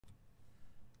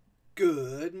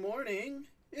Good morning.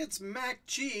 It's Mac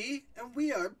G, and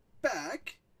we are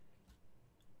back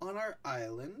on our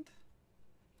island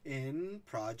in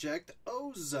Project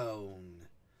Ozone.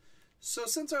 So,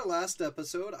 since our last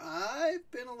episode, I've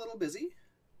been a little busy.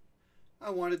 I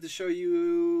wanted to show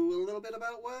you a little bit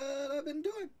about what I've been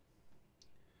doing.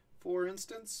 For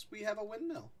instance, we have a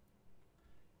windmill.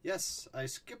 Yes, I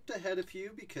skipped ahead a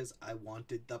few because I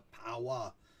wanted the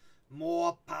power.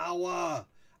 More power.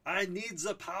 I need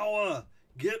the power.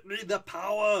 Get me the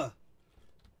power.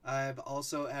 I've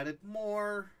also added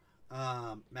more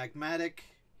magmatic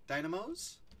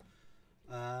dynamos.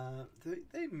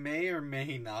 They may or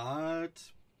may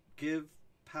not give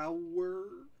power.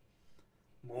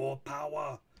 More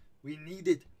power. We need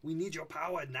it. We need your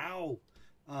power now.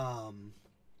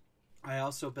 I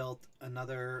also built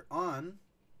another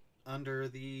under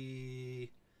this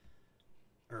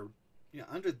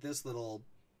little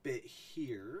bit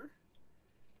here.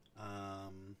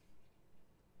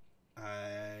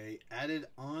 I added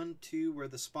on to where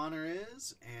the spawner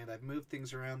is, and I've moved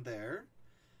things around there.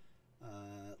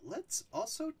 Let's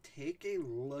also take a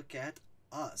look at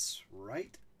us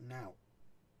right now.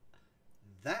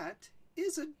 That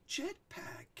is a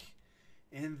jetpack,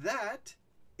 and that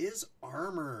is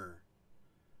armor.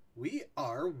 We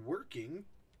are working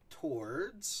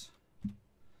towards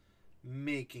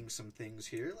making some things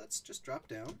here. Let's just drop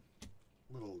down.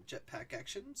 Little jetpack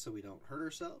action so we don't hurt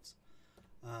ourselves.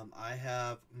 I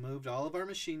have moved all of our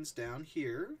machines down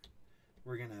here.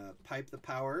 We're going to pipe the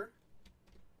power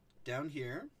down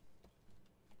here.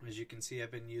 As you can see, I've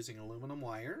been using aluminum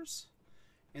wires,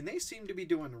 and they seem to be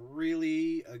doing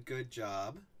really a good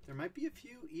job. There might be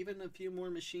even a few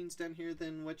more machines down here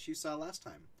than what you saw last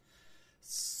time.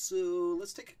 So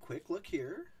let's take a quick look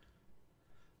here.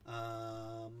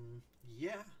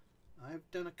 Yeah,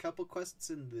 I've done a couple quests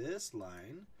in this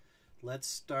line. Let's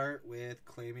start with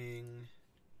claiming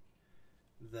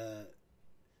the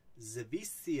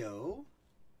Zavicio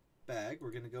bag.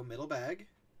 We're going to go middle bag.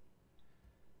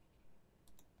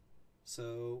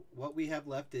 So what we have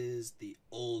left is the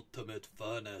ultimate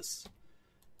furnace.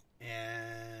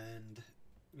 And,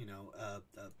 a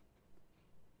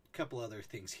couple other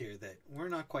things here that we're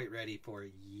not quite ready for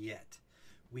yet.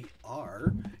 We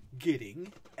are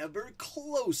getting ever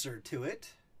closer to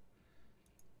it.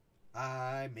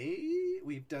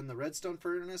 We've done the redstone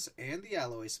furnace and the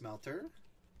alloy smelter.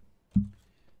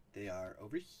 They are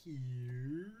over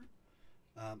here.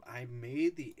 I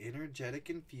made the energetic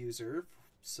infuser,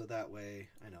 so that way,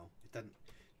 I know, it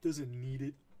doesn't need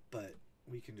it, but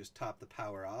we can just top the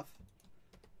power off.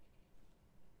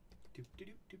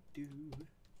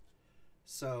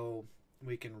 So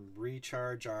we can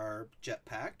recharge our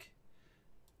jetpack,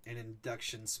 an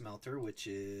induction smelter, which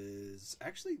is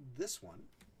actually this one.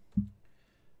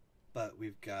 But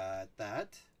we've got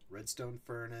that, redstone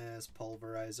furnace,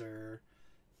 pulverizer,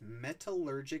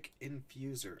 metallurgic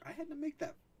infuser. I had to make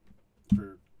that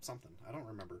for something. I don't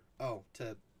remember. Oh,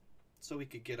 so we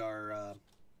could get our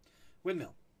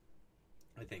windmill,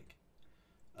 I think.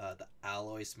 The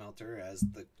alloy smelter as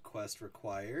the quest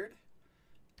required.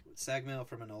 Sag mill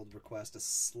from an old request. A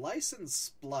slice and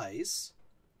splice.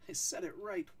 I said it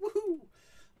right. Woohoo!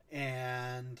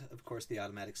 And, of course, the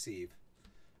automatic sieve.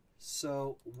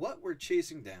 So, what we're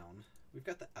chasing down, we've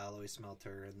got the alloy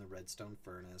smelter and the redstone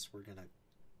furnace. We're going to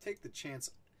take the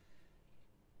chance.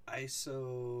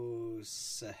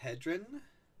 Isosahedron.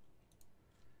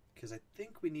 Because I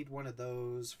think we need one of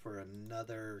those for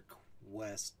another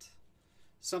quest.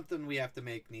 Something we have to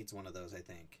make needs one of those, I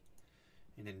think.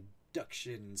 An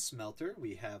induction smelter,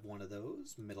 we have one of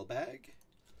those. Middle bag.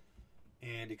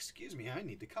 And excuse me, I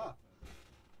need to cough.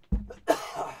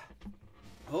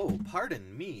 Oh,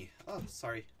 pardon me. Oh,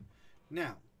 sorry.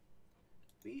 Now,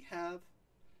 we have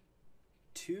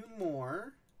 2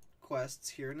 more quests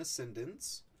here in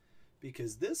Ascendance,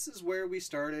 because this is where we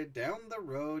started down the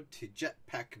road to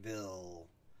Jetpackville.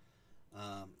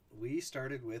 We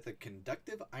started with a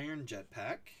conductive iron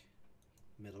jetpack,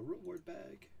 middle reward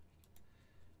bag,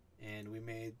 and we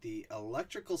made the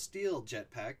electrical steel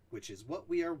jetpack, which is what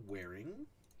we are wearing.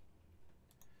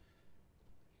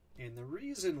 And the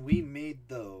reason we made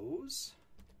those,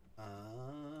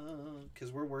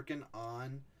 because we're working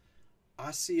on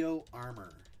Osseo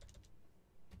armor.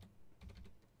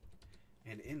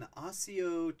 And in the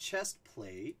Osseo chest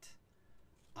plate,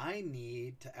 I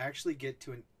need to actually get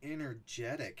to an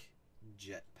energetic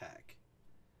jetpack.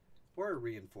 Or a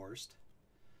reinforced.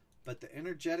 But the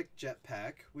energetic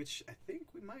jetpack, which I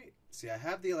think we might... See, I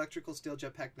have the electrical steel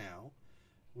jetpack now.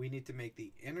 We need to make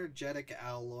the energetic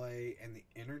alloy and the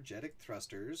energetic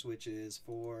thrusters, which is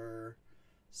 4,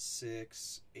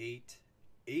 6, 8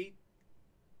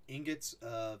 ingots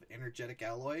of energetic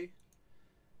alloy,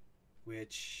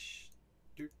 which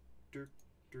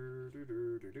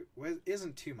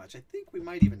isn't too much. I think we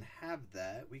might even have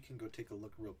that. We can go take a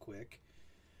look real quick.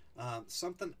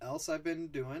 Something else I've been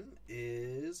doing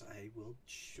is, I will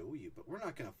show you, but we're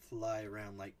not going to fly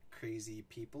around like crazy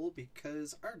people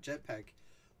because our jetpack,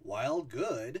 while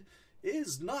good,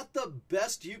 is not the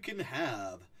best you can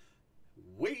have.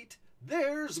 Wait,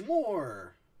 there's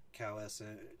more!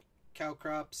 Cow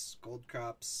crops, gold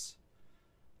crops.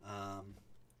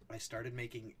 I started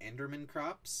making Enderman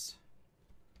crops.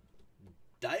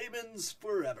 Diamonds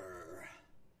forever.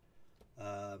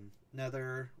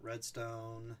 Nether,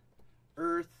 redstone,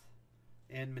 earth,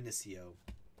 and Minicio.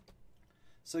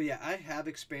 So yeah, I have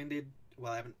expanded,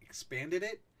 well, I haven't expanded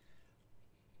it,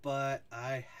 but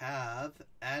I have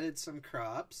added some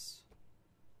crops.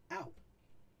 Ow.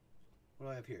 What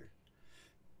do I have here?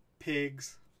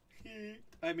 Pigs.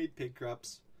 I made pig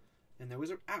crops. And there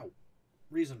was a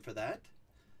reason for that.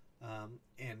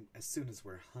 And as soon as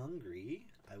we're hungry,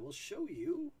 I will show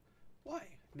you why.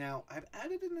 Now, I've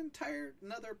added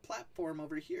another platform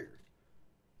over here.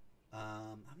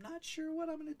 I'm not sure what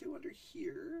I'm going to do under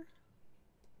here.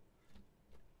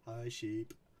 Hi,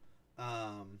 sheep.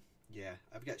 Yeah,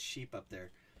 I've got sheep up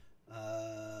there.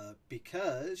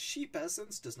 Because sheep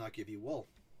essence does not give you wool.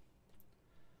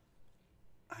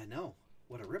 I know.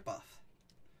 What a ripoff.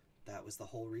 That was the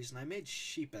whole reason I made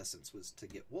sheep essence, was to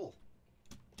get wool.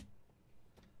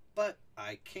 But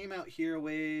I came out here a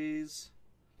ways,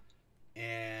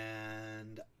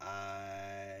 and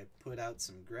I put out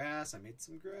some grass. I made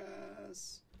some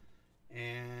grass,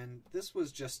 and this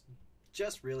was just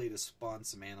really to spawn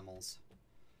some animals.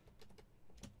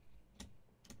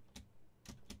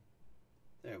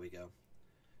 There we go.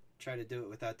 Try to do it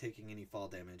without taking any fall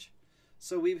damage.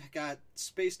 So we've got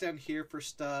space down here for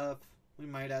stuff. We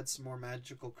might add some more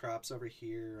magical crops over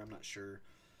here. I'm not sure.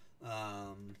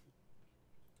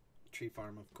 Tree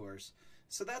farm, of course.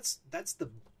 So that's the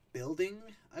building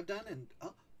I've done. And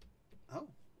oh,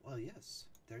 well, yes,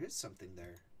 there is something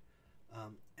there.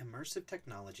 Immersive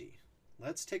technology.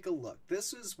 Let's take a look.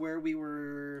 This is where we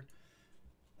were.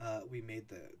 We made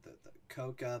the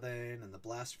coke oven and the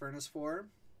blast furnace for,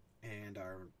 and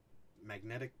our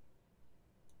magnetic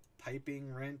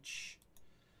piping wrench.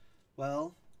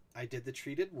 Well, I did the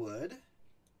treated wood.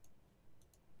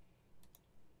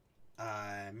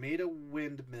 I made a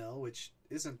windmill, which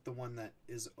isn't the one that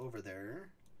is over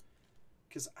there,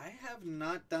 because I have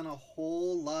not done a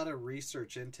whole lot of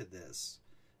research into this.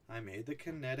 I made the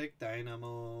kinetic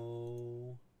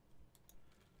dynamo,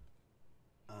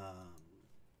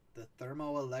 the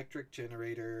thermoelectric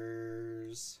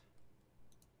generators,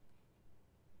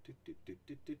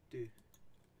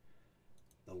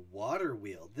 the water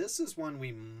wheel. This is one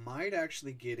we might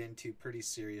actually get into pretty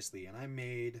seriously, and I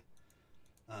made...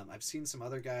 I've seen some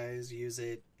other guys use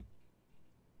it.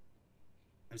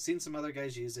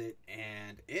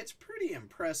 And it's pretty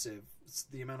impressive. It's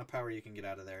the amount of power you can get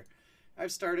out of there.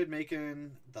 I've started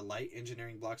making the light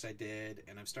engineering blocks I did,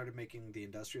 and I've started making the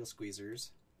industrial squeezers,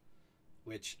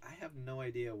 which I have no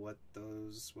idea what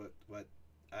those, what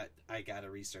I gotta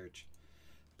research.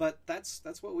 But that's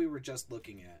what we were just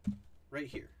looking at. Right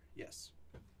here. Yes.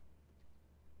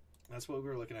 That's what we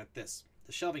were looking at. The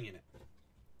shelving unit.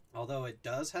 Although it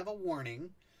does have a warning,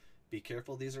 be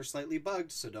careful, these are slightly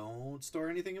bugged, so don't store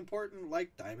anything important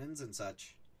like diamonds and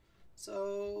such.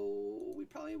 So we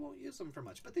probably won't use them for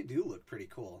much, but they do look pretty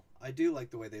cool. I do like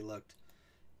the way they looked,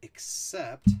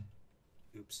 except,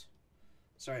 oops,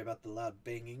 sorry about the loud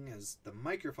banging, as the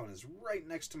microphone is right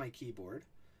next to my keyboard.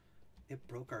 It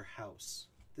broke our house.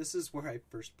 This is where I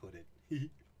first put it.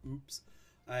 Oops.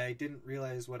 I didn't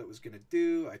realize what it was going to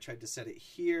do. I tried to set it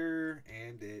here,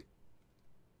 and it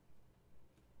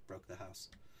broke the house.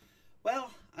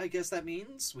 Well, I guess that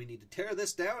means we need to tear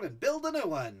this down and build a new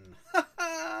one.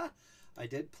 I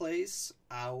did place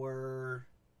our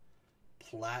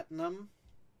platinum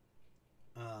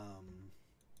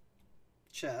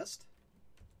chest.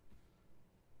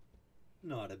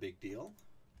 Not a big deal.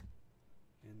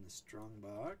 In the strong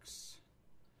box.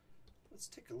 Let's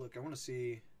take a look. I want to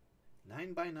see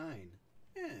 9 by 9.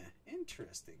 Yeah,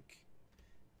 interesting.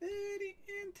 Very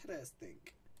interesting.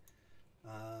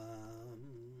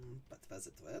 But was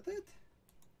it worth it?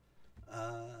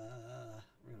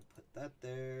 We're gonna put that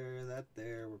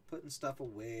there. We're putting stuff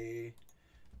away.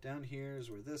 Down here is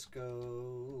where this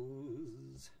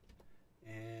goes.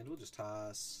 And we'll just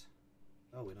toss.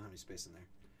 Oh, we don't have any space in there.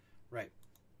 Right.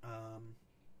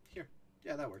 Here.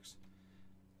 Yeah, that works.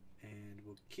 And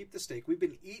we'll keep the steak. We've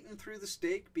been eating through the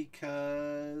steak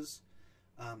because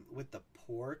With the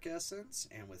pork essence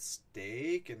and with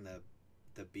steak and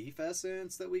the beef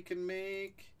essence that we can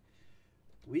make,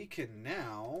 we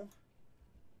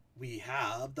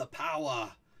have the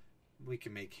power. We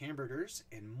can make hamburgers,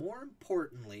 and more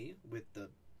importantly, with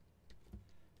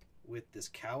this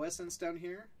cow essence down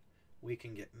here, we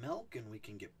can get milk and we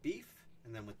can get beef,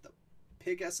 and then with the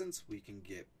pig essence, we can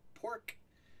get pork,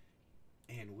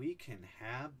 and we can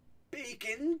have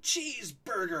bacon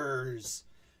cheeseburgers.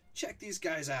 Check these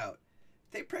guys out.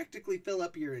 They practically fill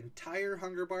up your entire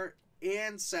hunger bar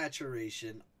and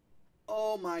saturation.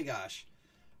 Oh my gosh.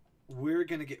 We're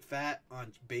going to get fat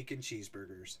on bacon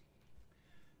cheeseburgers.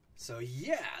 So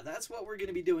yeah, that's what we're going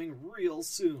to be doing real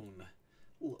soon.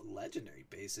 Legendary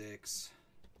basics.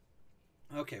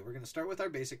 Okay, we're going to start with our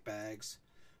basic bags.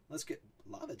 Let's get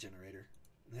lava generator.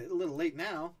 A little late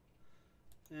now.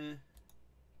 Ugh.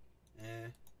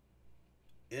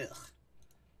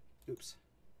 Oops.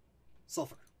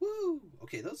 Sulfur. Woo!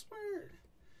 Okay, those were...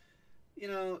 You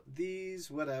know, these,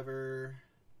 whatever.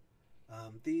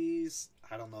 These,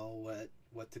 I don't know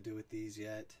what to do with these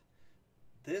yet.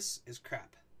 This is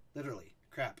crap. Literally,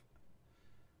 crap.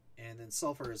 And then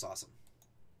sulfur is awesome.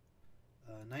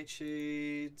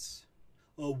 Nightshades.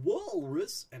 A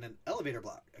walrus and an elevator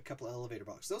block. A couple of elevator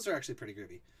blocks. Those are actually pretty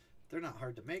groovy. They're not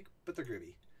hard to make, but they're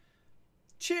groovy.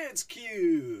 Chance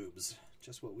cubes.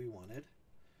 Just what we wanted.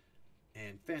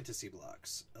 And fantasy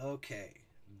blocks. Okay.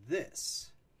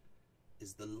 This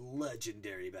is the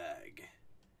legendary bag.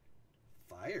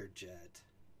 Fire jet.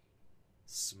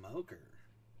 Smoker.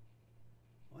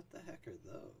 What the heck are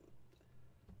those?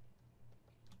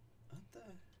 What the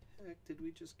heck did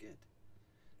we just get?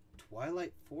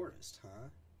 Twilight Forest, huh?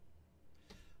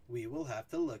 We will have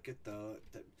to look at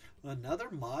another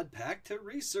mod pack to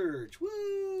research.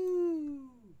 Woo!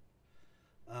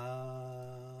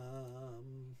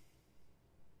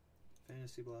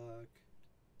 Fantasy block.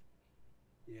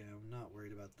 Yeah, I'm not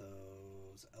worried about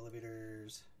those.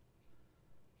 Elevators.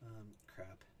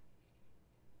 Crap.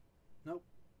 Nope.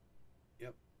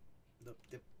 Yep. Nope.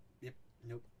 Yep. Yep.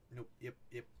 Nope. Nope. Yep.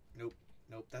 Yep. Nope.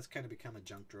 Nope. That's kind of become a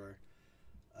junk drawer.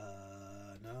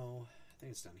 No. I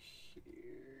think it's down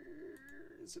here.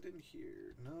 Is it in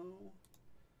here? No.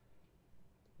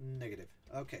 Negative.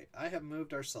 Okay. I have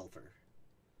moved our sulfur.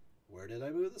 Where did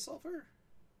I move the sulfur?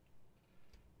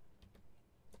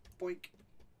 Boink.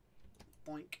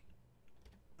 Boink.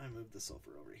 I moved the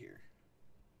sulfur over here.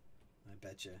 I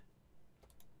betcha.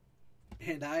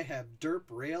 And I have derp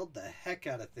railed the heck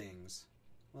out of things.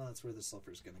 Well, that's where the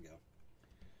sulfur is going to go.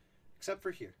 Except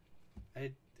for here.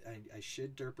 I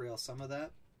should derp rail some of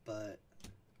that, but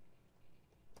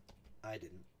I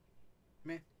didn't.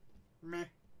 Meh. Meh.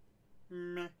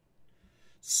 Meh.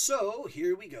 So,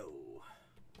 here we go.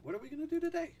 What are we going to do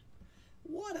today?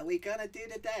 What are we going to do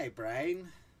today, Brian?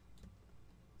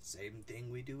 Same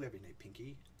thing we do every night,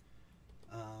 Pinky.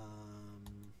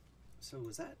 So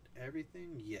was that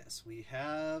everything? Yes, we've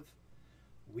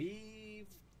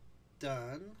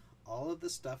done all of the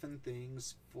stuff and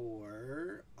things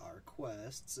for our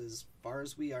quests as far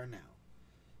as we are now.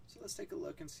 So let's take a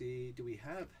look and see, do we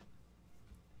have...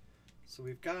 So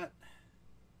we've got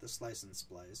the slice and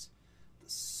splice, the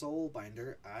soul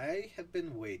binder. I have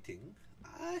been waiting.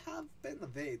 I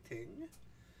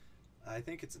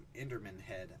think it's an Enderman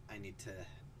head I need to,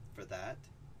 for that.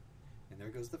 And there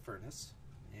goes the furnace.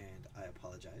 And I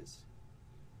apologize.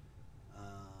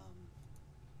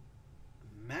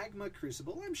 Magma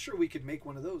crucible. I'm sure we could make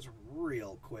one of those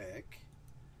real quick.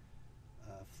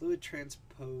 Fluid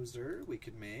transposer we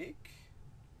could make.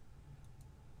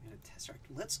 And a tesseract.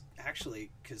 Let's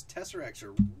actually, because tesseracts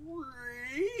are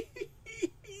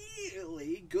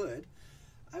really good.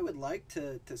 I would like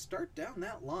to start down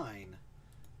that line.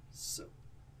 So,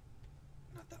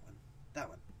 not that one. That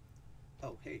one.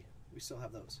 Oh, hey, we still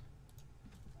have those.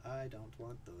 I don't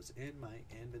want those in my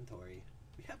inventory.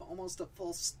 We have almost a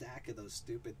full stack of those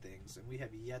stupid things, and we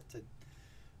have yet to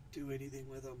do anything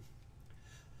with them.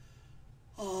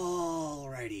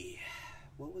 Alrighty.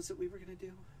 What was it we were going to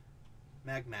do?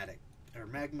 Magmatic. Or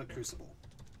Magma Crucible.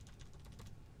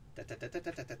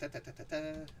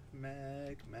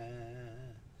 Magma.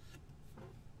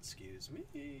 Excuse me.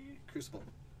 Crucible.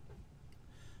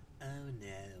 Oh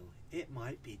no. It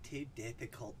might be too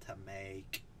difficult to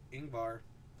make. Ingvar.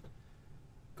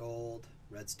 Gold,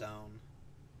 redstone,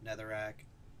 netherrack,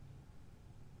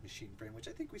 machine frame, which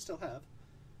I think we still have.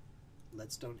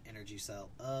 Leadstone energy cell.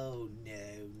 Oh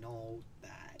no, no,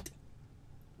 that.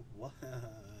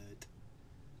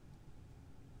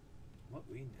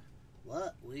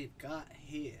 What we've got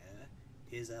here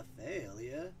is a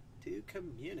failure to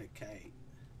communicate.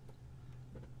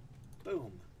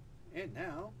 Boom. And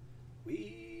now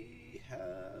we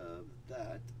have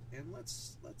that. And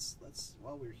let's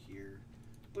while we're here,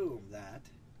 boom, that.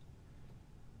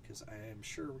 Because I am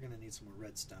sure we're going to need some more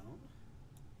redstone.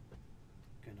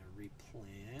 Gonna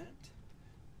replant.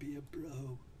 Be a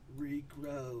bro.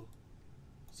 Regrow.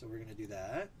 So we're gonna do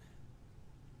that.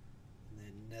 And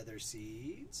then nether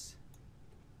seeds.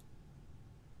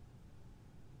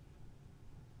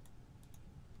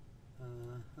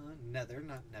 Nether,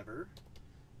 not never.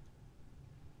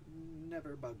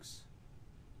 Never bugs.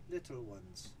 Little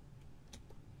ones.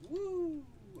 Woo!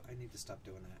 I need to stop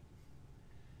doing that.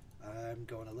 I'm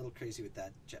going a little crazy with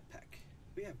that jetpack.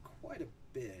 We have quite a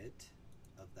bit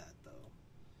of that though.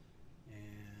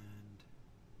 And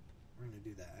we're going to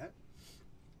do that.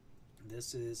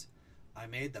 This is, I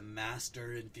made the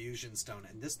Master Infusion Stone,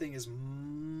 and this thing is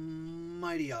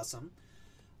mighty awesome.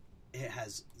 It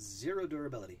has 0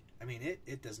 durability. I mean,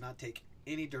 it does not take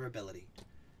any durability.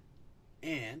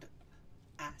 And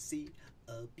I see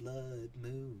a blood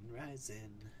moon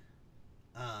rising.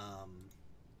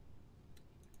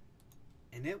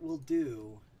 And it will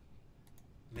do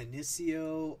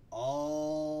Minicio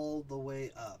all the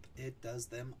way up. It does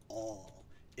them all.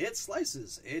 It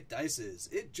slices, it dices,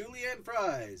 it julienne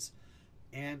fries.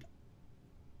 And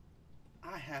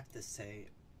I have to say,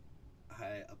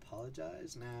 I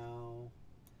apologize now.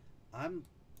 I'm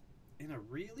in a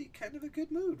really kind of a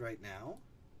good mood right now.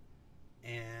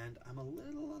 And I'm a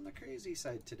little on the crazy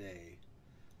side today.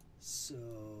 So,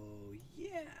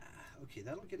 yeah. Okay,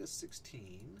 that'll get us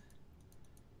 16.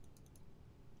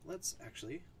 Let's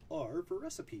actually R for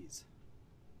recipes.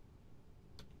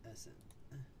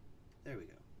 There we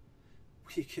go.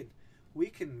 We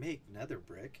can make nether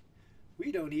brick.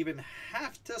 We don't even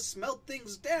have to smelt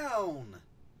things down.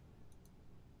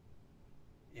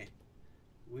 Yeah.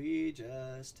 We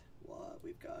just, what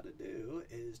we've got to do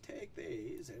is take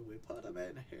these and we put them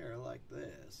in here like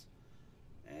this.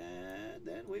 And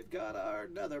then we've got our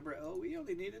nether brick. Oh, we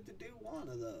only needed to do one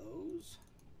of those.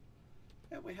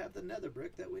 And we have the nether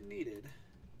brick that we needed.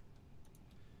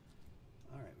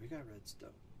 Alright, we got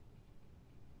redstone.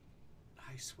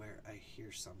 I swear I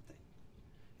hear something.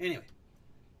 Anyway.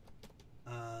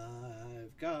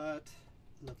 I've got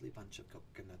a lovely bunch of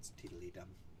coconuts, teedly-dum.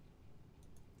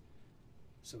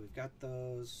 So we've got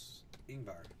those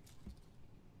Ingvar.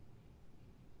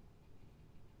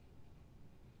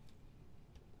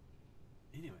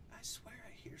 Anyway, I swear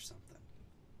I hear something.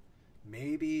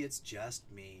 Maybe it's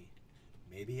just me.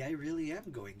 Maybe I really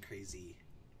am going crazy.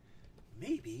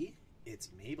 Maybe it's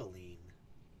Maybelline.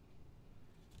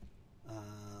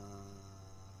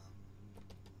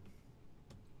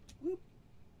 Whoop.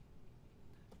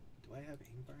 Do I have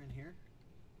Ingvar in here?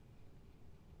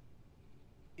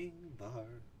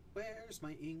 Ingvar. Where's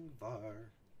my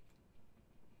Ingvar?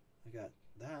 I got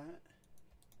that.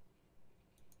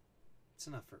 It's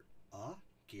enough for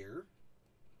gear.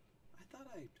 I thought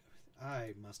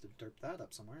I must have derped that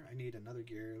up somewhere. I need another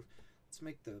gear. Let's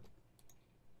make the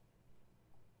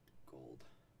gold.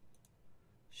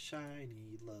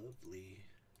 Shiny, lovely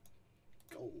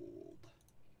gold.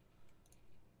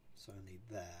 So I need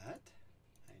that.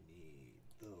 I need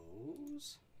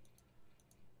those.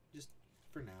 Just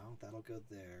for now, that'll go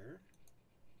there.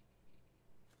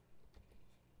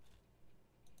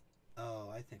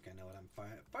 Oh, I think I know what I'm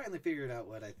finally figured out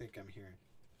what I think I'm hearing.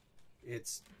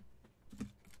 It's,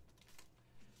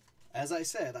 as I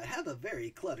said, I have a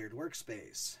very cluttered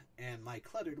workspace. And my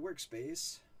cluttered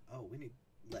workspace... Oh, we need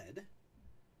lead.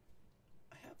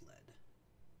 I have lead.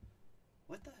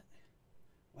 What the...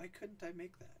 Why couldn't I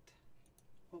make that?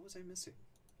 What was I missing?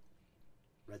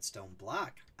 Redstone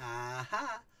block.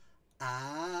 Aha!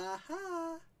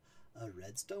 Aha! A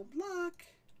redstone block.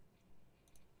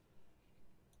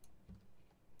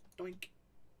 Doink.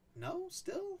 No?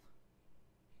 Still?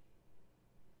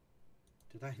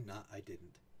 Did I not? I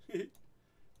didn't. Hey!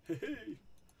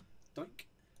 Doink.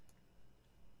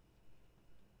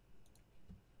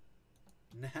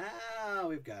 Now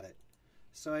we've got it.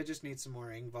 So I just need some more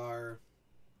Ingvar,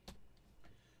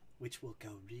 which will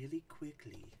go really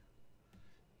quickly.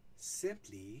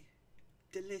 Simply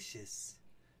delicious.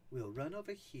 We'll run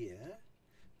over here.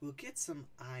 We'll get some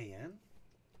iron.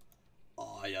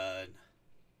 Iron.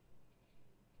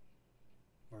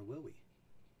 Or will we?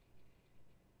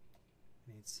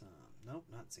 Need some. Nope,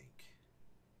 not zinc.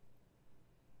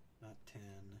 Not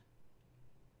tin.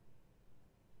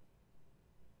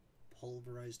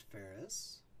 Pulverized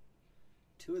ferrous.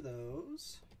 2 of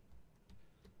those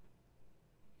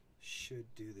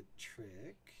should do the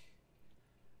trick.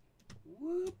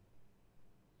 Whoop.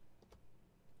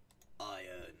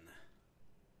 Iron.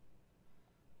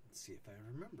 Let's let's see if I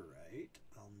remember right.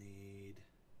 I'll need,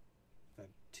 if I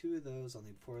have 2 of those, I'll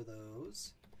need 4 of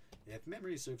those. If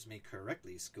memory serves me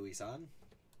correctly, Scooey-san.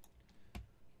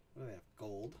 What do I have?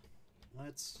 Gold.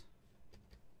 Let's...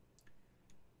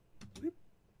 Whoop.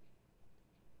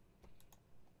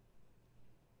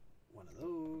 One of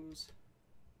those.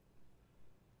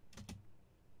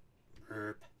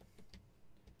 Burp.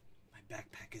 My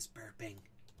backpack is burping.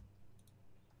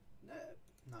 No,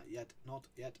 not yet, not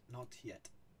yet, not yet.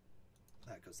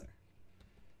 That goes there.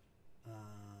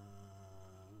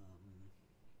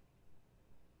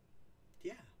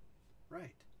 Yeah,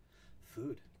 right.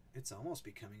 Food. It's almost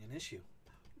becoming an issue.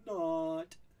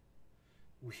 Not.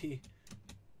 We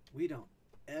don't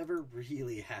ever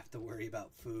really have to worry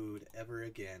about food ever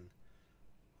again.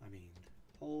 I mean,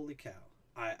 holy cow.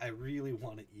 I really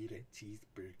want to eat a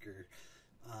cheeseburger.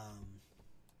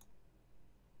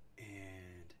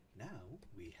 And now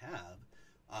we have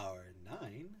our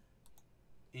 9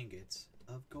 ingots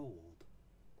of gold.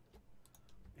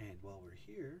 And while we're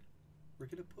here, we're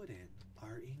going to put in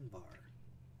our Ingvar.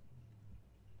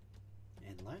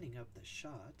 And lining up the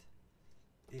shot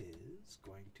is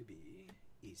going to be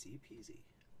easy peasy.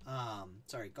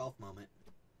 Sorry, golf moment.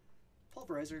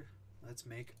 Pulverizer. Let's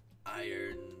make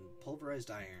iron.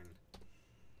 Pulverized iron.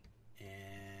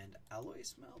 And alloy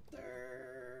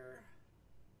smelter.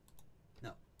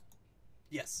 No.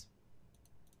 Yes.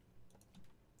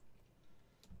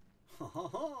 Ha ha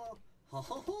ha. Ha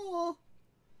ha ha.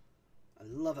 I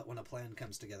love it when a plan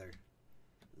comes together.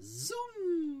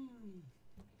 Zoom!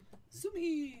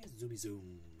 Zoomy! Zoomy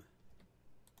zoom.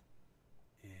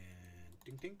 And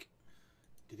dink dink.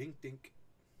 Dink dink.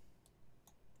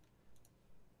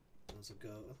 Those will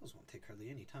go. Those won't take hardly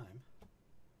any time.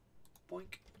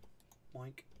 Boink.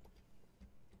 Boink.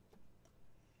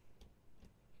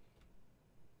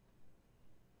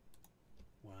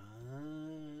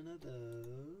 One of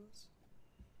those.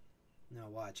 Now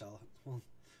watch.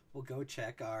 We'll go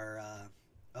check our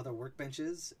other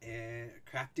workbenches and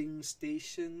crafting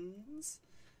stations,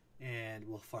 and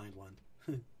we'll find one.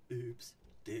 Oops,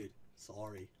 dude.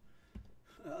 Sorry.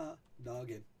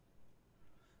 Noggin.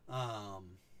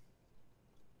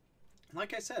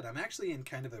 Like I said, I'm actually in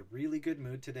kind of a really good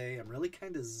mood today. I'm really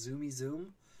kind of zoomy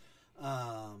zoom.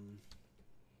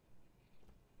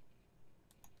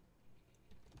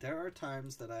 There are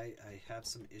times that I have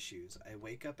some issues. I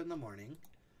wake up in the morning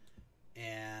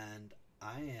and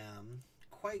I am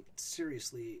quite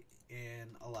seriously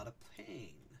in a lot of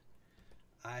pain.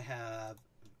 I have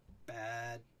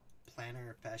bad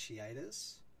plantar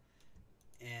fasciitis,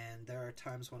 and there are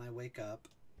times when I wake up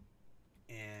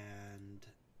and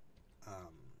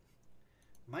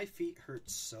my feet hurt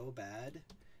so bad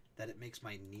that it makes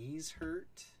my knees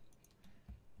hurt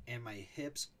and my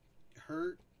hips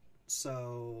hurt.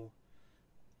 So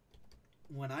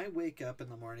when I wake up in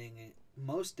the morning,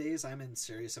 most days I'm in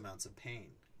serious amounts of pain.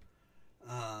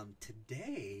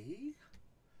 Today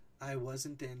I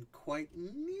wasn't in quite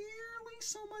nearly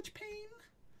so much pain,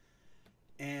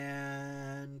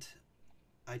 and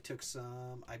I took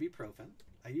some ibuprofen.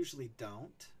 I usually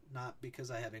don't, not because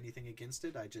I have anything against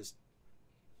it. I just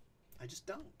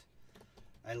don't.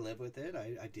 I live with it.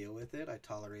 I deal with it. I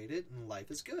tolerate it, and life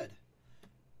is good.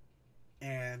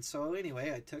 And so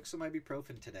anyway, I took some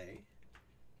ibuprofen today,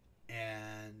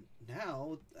 and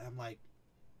now I'm like,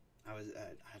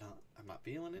 I'm not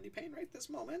feeling any pain right this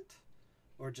moment,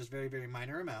 or just very, very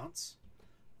minor amounts.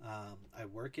 I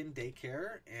work in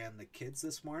daycare, and the kids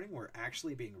this morning were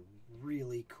actually being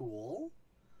really cool,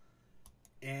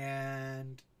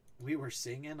 and we were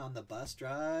singing on the bus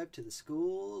drive to the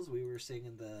schools. We were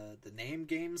singing the name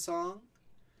game song.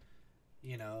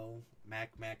 You know,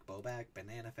 Mac, Boback,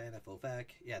 Banana Fana, Fofac.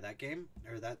 Yeah, that game,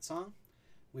 or that song.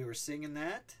 We were singing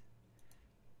that,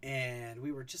 and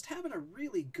we were just having a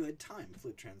really good time.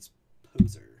 Flute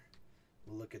transposer.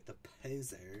 We'll look at the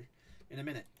poser in a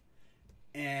minute.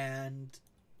 And,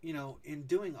 you know, in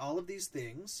doing all of these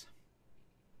things,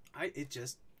 I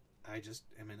just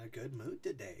am in a good mood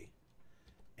today.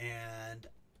 And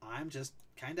I'm just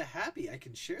kind of happy I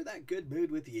can share that good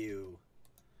mood with you.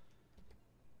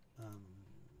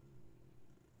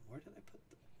 Where did I put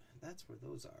that's where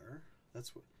those are.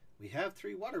 That's what we have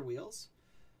 3 water wheels.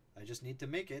 I just need to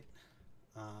make it.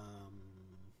 Are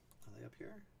they up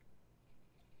here?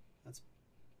 That's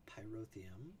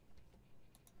pyrotheum.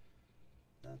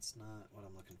 That's not what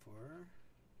I'm looking for.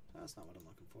 That's not what I'm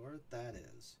looking for. That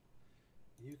is.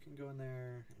 You can go in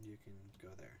there, and you can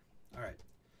go there. All right.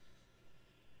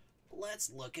 Let's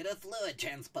look at a fluid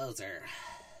transposer.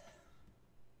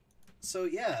 So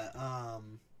yeah,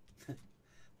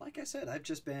 like I said, I've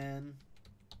just been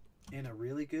in a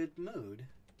really good mood,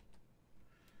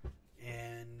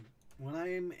 And when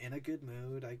I'm in a good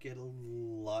mood, I get a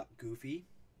lot goofy.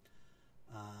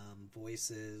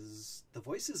 The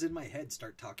voices in my head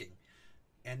start talking,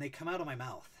 and they come out of my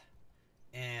mouth.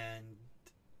 And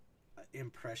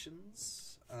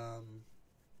impressions,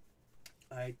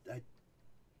 I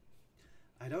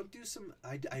don't do some.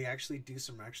 I actually do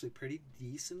some actually pretty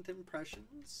decent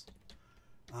impressions.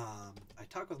 I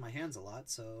talk with my hands a lot,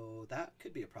 so that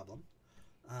could be a problem.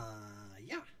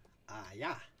 Yeah.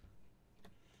 Yeah.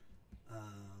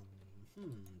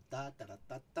 Da da da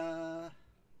da da.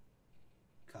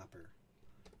 Copper.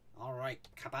 All right,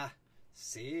 copper.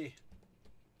 See,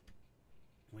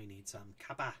 we need some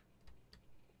copper,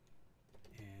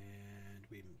 and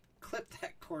we clip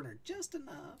that corner just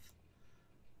enough.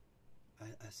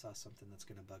 I saw something that's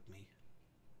gonna bug me.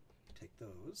 Take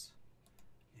those,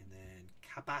 and then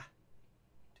copper.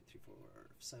 2, 3, 4,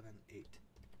 7, 8.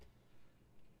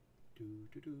 Do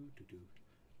do do do do.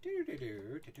 Do do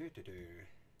do do do do.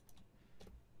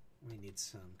 We need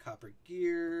some copper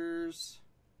gears.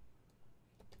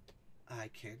 I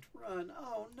can't run.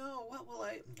 Oh no, what will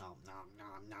I... Nom, nom,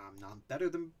 nom, nom, nom. Better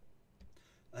than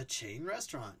a chain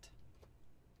restaurant.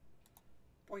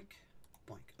 Boink,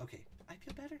 boink. Okay, I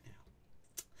feel better now.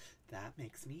 That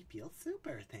makes me feel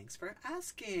super. Thanks for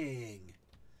asking.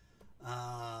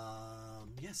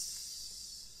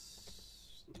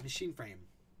 Yes. Machine frame.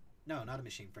 No, not a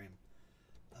machine frame.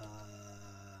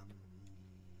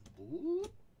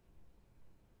 Whoop.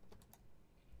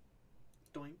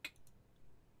 Doink.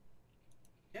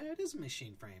 Yeah, it is a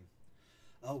machine frame.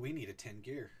 Oh, we need a 10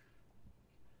 gear.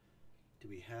 Do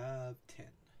we have 10?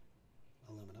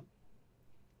 Aluminum,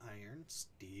 iron,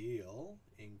 steel,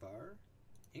 Ingvar.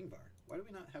 Why do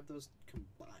we not have those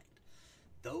combined?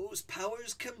 Those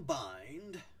powers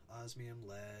combined. Osmium,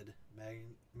 lead,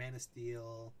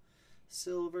 manasteel,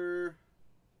 silver.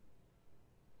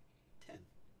 10.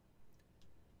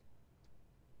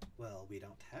 Well, we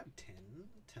don't have 10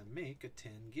 to make a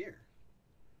 10 gear.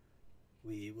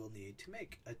 We will need to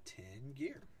make a 10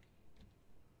 gear.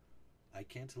 I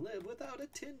can't live without a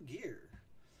 10 gear.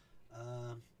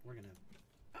 We're gonna...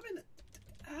 I'm in...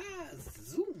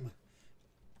 Zoom!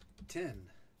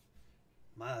 10.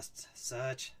 Must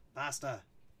search faster.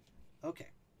 Okay.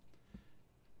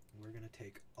 We're gonna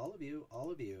take all of you.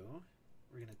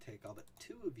 We're gonna take all but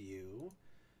 2 of you.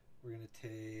 We're gonna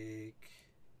take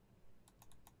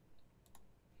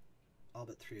all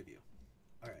but 3 of you.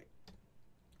 Alright.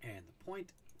 And the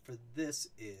point for this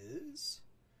is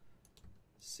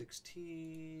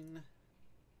 16,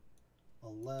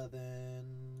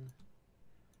 11,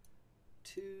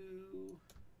 2,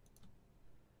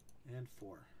 and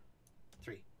 4.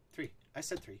 3. I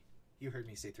said 3. You heard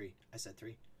me say 3. I said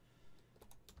 3.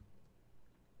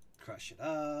 Crush it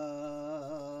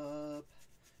up.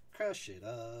 Crush it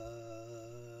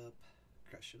up.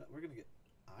 Crush it up. We're going to get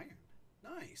iron.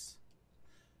 Nice.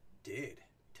 Dude,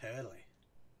 totally.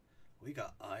 We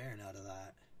got iron out of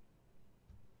that.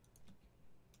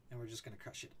 And we're just going to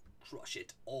crush it. Crush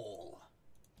it all.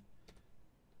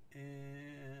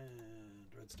 And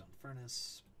redstone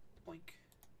furnace. Boink.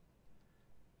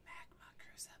 Magma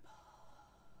crucible.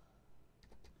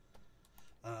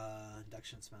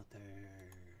 Induction smelter.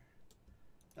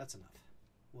 That's enough.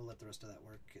 We'll let the rest of that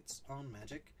work its own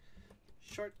magic.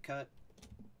 Shortcut.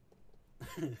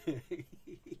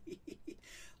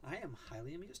 I am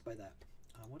highly amused by that.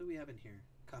 What do we have in here?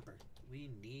 Copper. We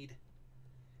need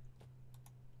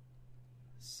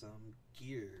some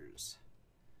gears.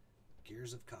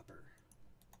 Gears of copper.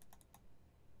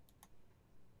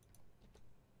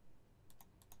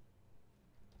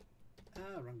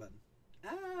 Wrong button.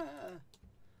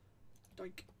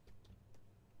 Doink.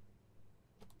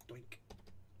 Doink.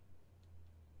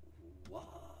 Wah.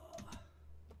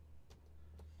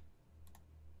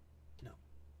 No.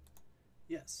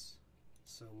 Yes.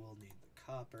 So we'll need the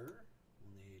copper.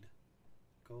 We'll need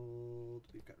gold.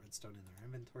 We've got redstone in our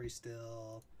inventory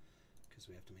still because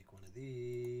we have to make one of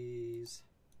these.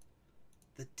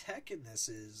 The tech in this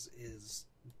is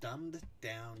dumbed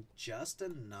down just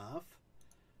enough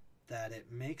that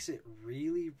it makes it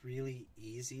really, really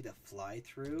easy to fly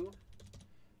through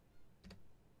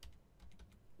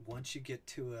once you get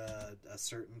to a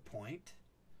certain point.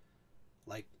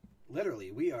 Like,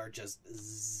 literally, we are just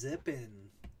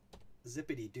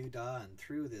zippity-doo-dah and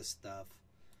through this stuff.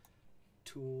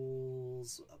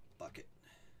 Tools, a bucket.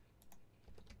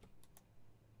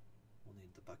 We'll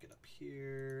need the bucket up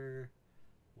here.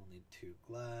 We'll need 2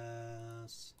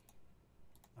 glass.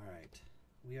 Alright.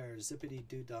 We are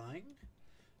zippity-doo-dahing.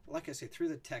 Like I say, through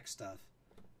the tech stuff.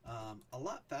 A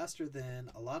lot faster than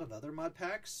a lot of other mod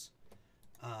packs.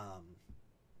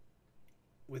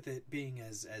 with it being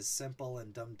as simple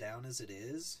and dumbed down as it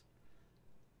is,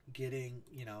 getting,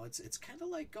 you know, it's kind of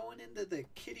like going into the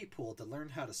kiddie pool to learn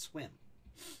how to swim.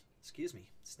 Excuse me,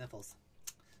 sniffles.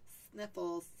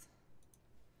 Sniffles.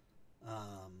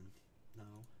 No.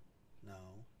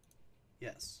 No.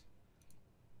 Yes.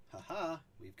 Haha,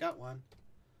 we've got one.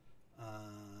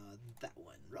 That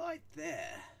one right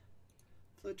there.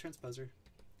 Fluid transposer.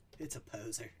 It's a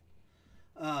poser.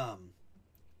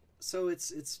 So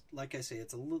it's like I say,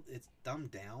 it's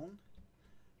dumbed down,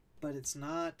 but it's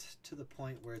not to the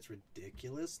point where it's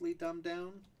ridiculously dumbed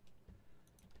down.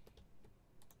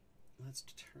 Let's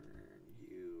turn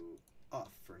you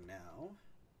off for now.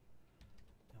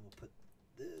 And we'll put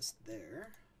this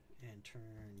there and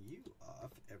turn you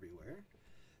off everywhere.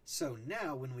 So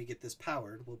now when we get this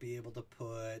powered, we'll be able to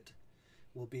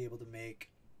make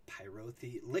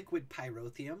liquid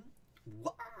pyrotheum.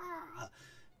 Wah!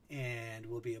 And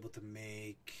we'll be able to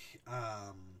make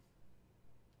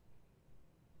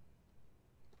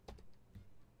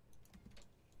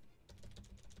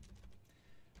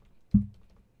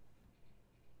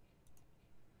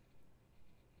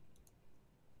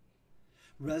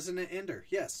resonant ender.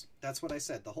 Yes, that's what I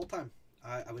said the whole time.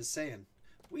 I was saying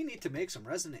we need to make some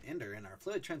resonant ender in our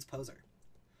fluid transposer.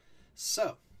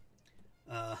 So,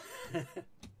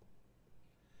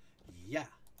 yeah.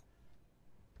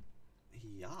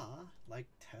 Yeah, like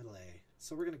tele.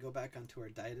 So we're going to go back onto our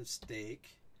diet of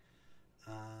steak.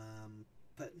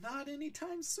 But not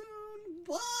anytime soon.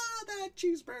 Wah, that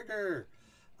cheeseburger.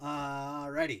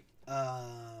 Alrighty.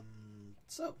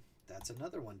 So that's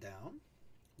another one down.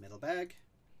 Middle bag.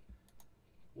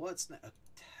 What's next? A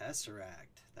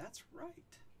tesseract. That's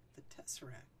right. The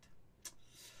tesseract.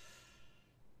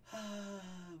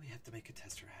 We have to make a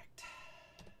tesseract.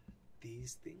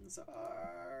 These things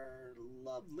are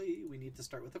lovely. We need to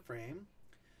start with a frame,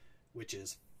 which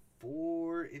is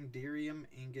 4 Enderium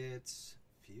ingots,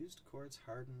 fused quartz,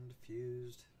 hardened,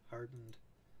 fused, hardened.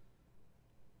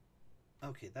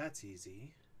 Okay, that's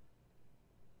easy.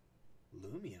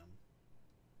 Lumium.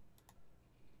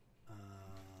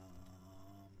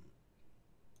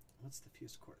 What's the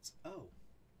fused quartz? Oh,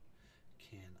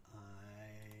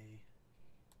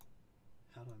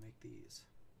 how do I make these?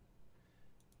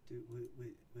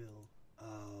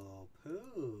 Oh,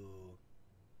 poo.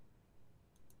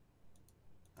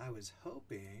 I was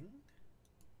hoping,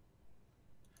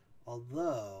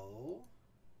 although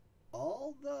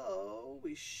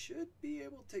we should be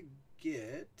able to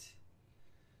get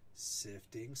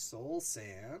sifting soul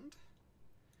sand.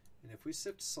 And if we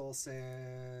sift soul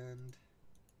sand,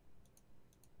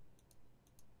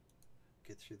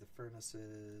 get through the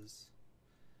furnaces,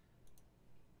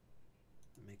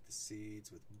 make the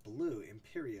seeds with blue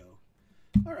Imperio.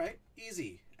 All right,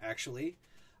 easy actually.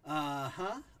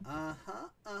 Oh,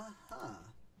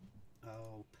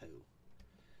 poo.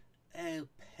 Oh,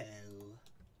 poo.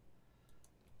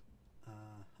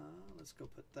 Let's go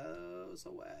put those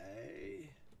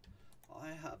away.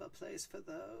 I have a place for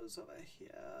those over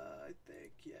here, I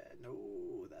think. Yeah,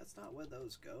 no, that's not where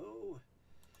those go.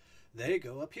 They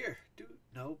go up here.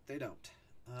 No, they don't.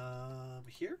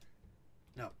 Here?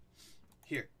 No.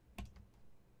 Here.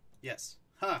 Yes.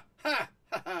 Ha! Ha!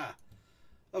 Ha! Ha!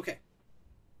 Okay.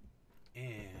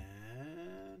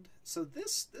 And so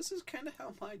this is kind of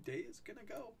how my day is gonna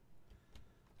go.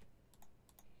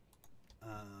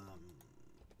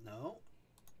 No.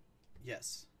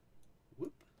 Yes.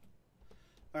 Whoop.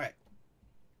 All right.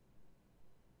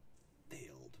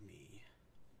 Failed me.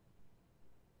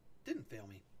 Didn't fail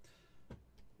me.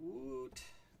 Woot.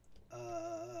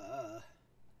 I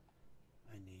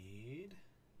need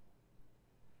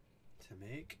to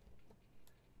make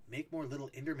more little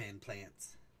Enderman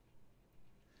plants.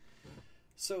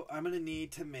 So I'm going to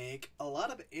need to make a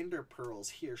lot of Ender Pearls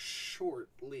here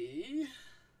shortly.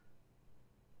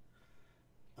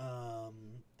 That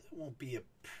won't be a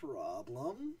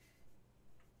problem.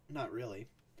 Not really.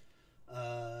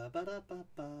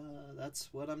 That's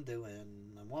what I'm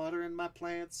doing. I'm watering my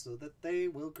plants so that they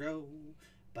will grow.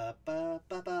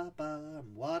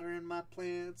 I'm watering my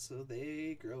plants so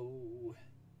they grow.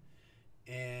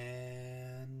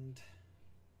 And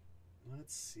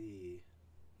let's see.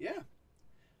 Yeah.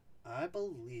 I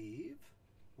believe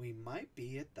we might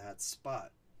be at that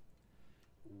spot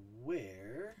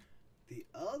where the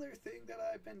other thing that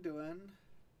I've been doing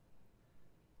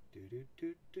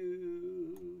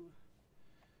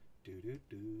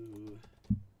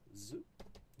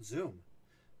zoom.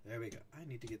 There we go. I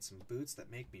need to get some boots that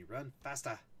make me run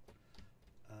faster.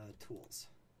 Tools.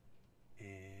 And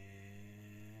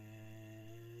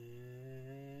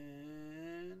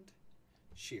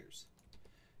shears.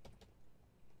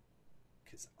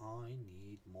 because I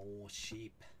need more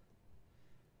sheep.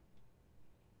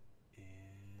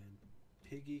 And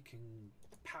Piggy can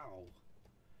pow.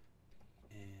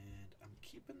 And I'm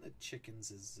keeping the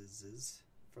chickens is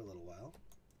for a little while.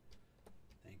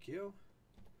 Thank you.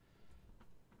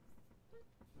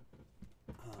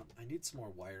 I need some more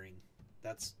wiring.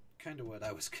 That's kind of what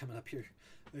I was coming up here.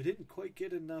 I didn't quite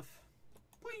get enough.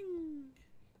 Boing!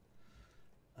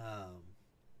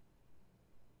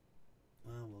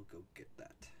 Well, we'll go get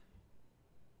that.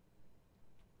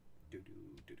 Do-do.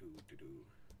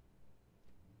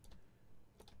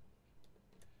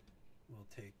 We'll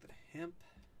take the hemp.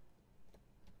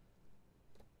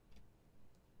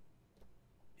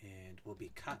 And we'll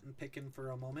be cotton picking for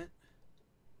a moment.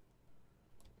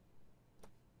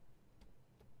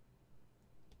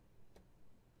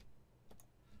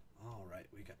 Alright,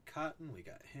 we got cotton, we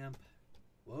got hemp.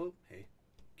 Whoa, hey,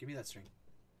 give me that string.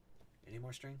 Any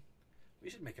more string? We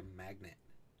should make a magnet.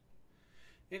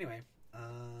 Anyway,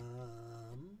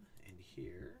 and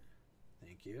here,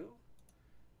 thank you.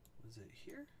 Was it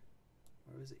here?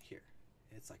 Or was it here?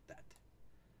 It's like that.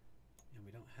 And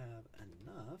we don't have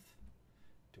enough.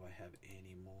 Do I have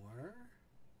any more?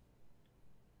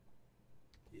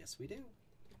 Yes, we do.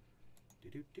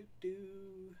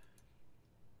 Do-do-do-do.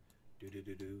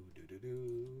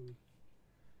 Do-do-do-do.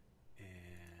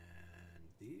 And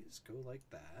these go like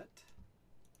that.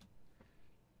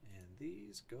 And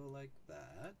these go like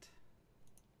that.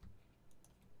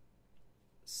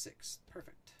 6.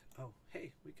 Perfect. Oh,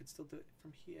 hey, we could still do it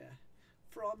from here.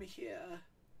 From here. 1,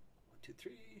 2,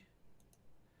 3.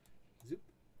 Zoop.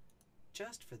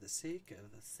 Just for the sake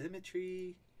of the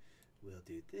symmetry, we'll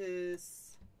do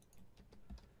this.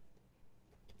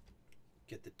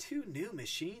 Get the 2 new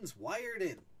machines wired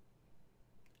in.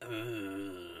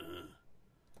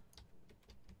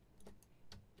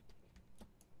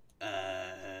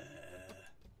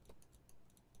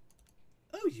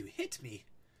 Oh, you hit me.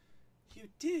 You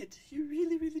did. You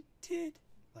really, really did.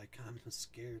 Like I'm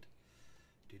scared.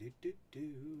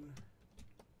 Do-do-do-do.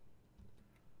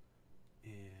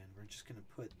 And we're just going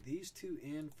to put these 2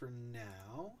 in for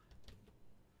now.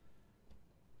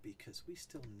 Because we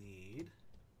still need...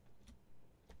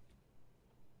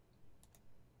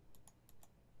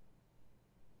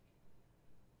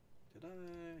 Did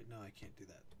I? No, I can't do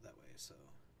that way, so...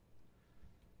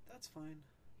 That's fine.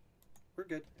 We're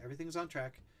good. Everything's on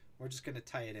track. We're just going to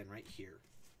tie it in right here.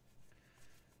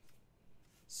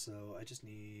 So I just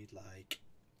need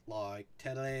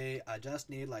today, I just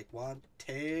need like 1,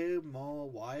 2 more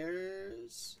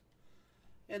wires.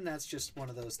 And that's just one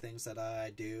of those things that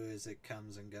I do as it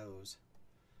comes and goes.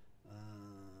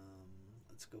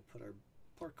 Let's go put our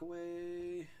pork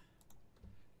away.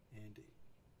 And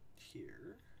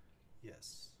here.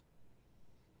 Yes.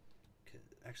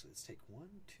 Actually, let's take 1,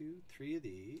 2, 3 of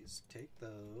these. Take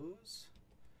those.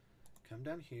 Come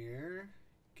down here.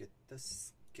 Get the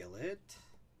skillet.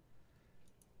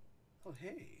 Oh,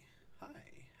 hey.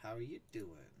 Hi. How are you doing?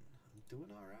 I'm doing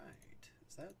alright.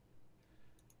 Is that...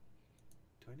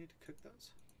 Do I need to cook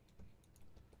those?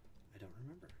 I don't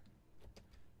remember.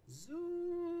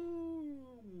 Zoom!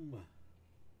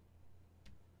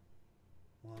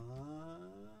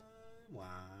 Why?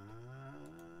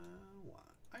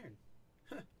 Iron.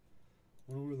 Huh.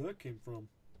 Wonder where that came from.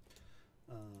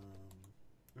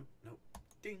 Nope.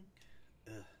 Ding.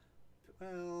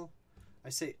 Well, I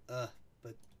say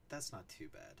but that's not too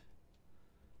bad.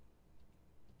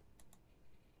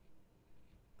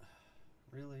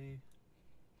 Really?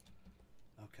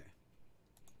 Okay.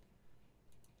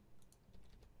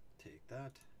 Take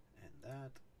that,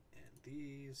 and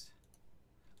these.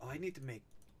 Oh, I need to make...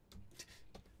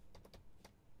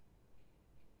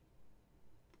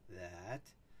 That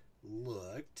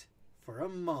looked, for a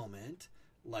moment,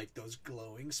 like those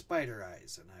glowing spider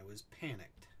eyes, and I was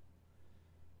panicked.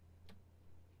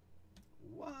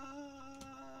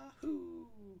 Wahoo!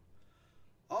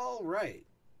 All right.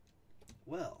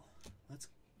 Well, let's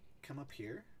come up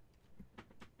here.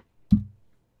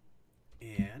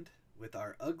 And with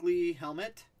our ugly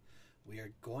helmet, we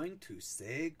are going to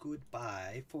say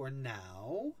goodbye for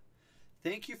now.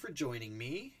 Thank you for joining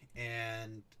me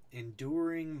and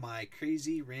enduring my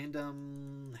crazy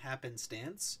random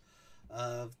happenstance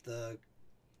of the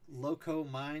loco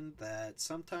mind that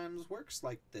sometimes works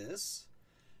like this.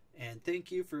 And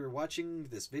thank you for watching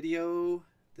this video.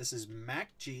 This is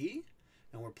Mac G,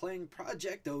 and we're playing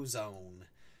Project Ozone.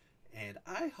 And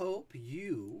I hope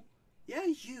you, yeah,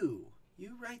 you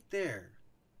right there,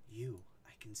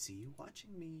 I can see you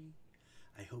watching me.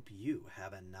 I hope you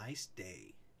have a nice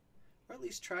day. Or at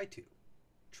least try to.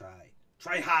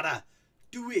 Try harder.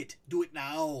 Do it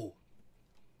now.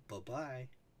 Bye-bye.